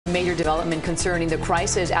Major development concerning the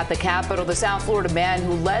crisis at the Capitol. The South Florida man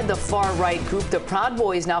who led the far-right group, the Proud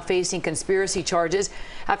Boys, now facing conspiracy charges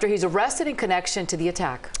after he's arrested in connection to the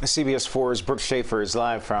attack. CBS 4's Brooke Shafer is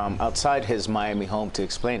live from outside his Miami home to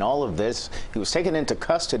explain all of this. He was taken into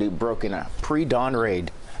custody, Brooke, in a pre-dawn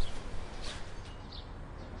raid.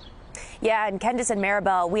 Yeah, and Candace and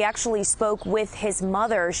Maribel, we actually spoke with his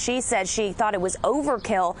mother. She said she thought it was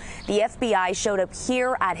overkill. The FBI showed up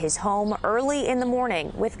here at his home early in the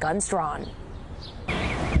morning with guns drawn.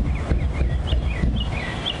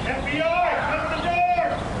 FBI, come to the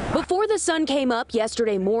door! Before the sun came up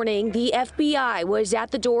yesterday morning, the FBI was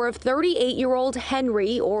at the door of 38-year-old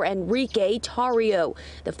Henry, or Enrique Tarrio,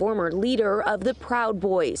 the former leader of the Proud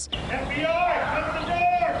Boys. FBI, come to the door!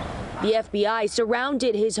 The FBI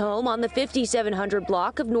surrounded his home on the 5700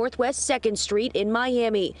 block of Northwest 2nd Street in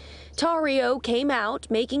Miami. Tarrio came out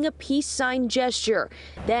making a peace sign gesture.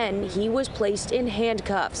 Then he was placed in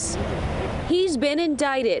handcuffs. He's been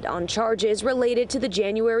indicted on charges related to the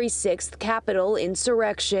January 6th Capitol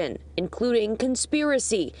insurrection, including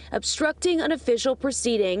conspiracy, obstructing an official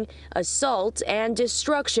proceeding, assault, and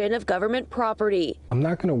destruction of government property. I'm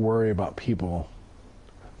not going to worry about people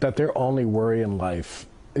that their only worry in life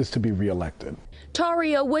is to be reelected.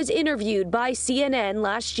 Tarrio was interviewed by CNN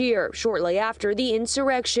last year, shortly after the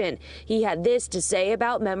insurrection. He had this to say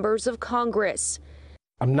about members of Congress.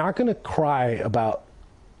 I'm not going to cry about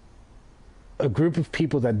a group of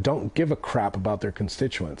people that don't give a crap about their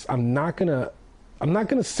constituents. I'm not going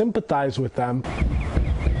to sympathize with them.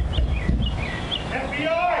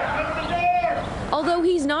 Although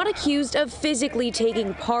he's not accused of physically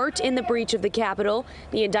taking part in the breach of the Capitol,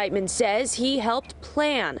 the indictment says he helped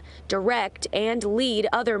plan, direct, and lead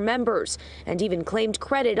other members, and even claimed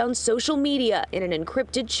credit on social media in an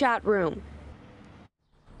encrypted chat room.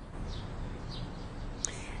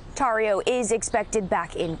 Tarrio is expected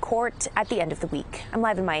back in court at the end of the week. I'm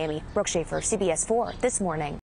live in Miami. Brooke Shafer, CBS 4 This Morning.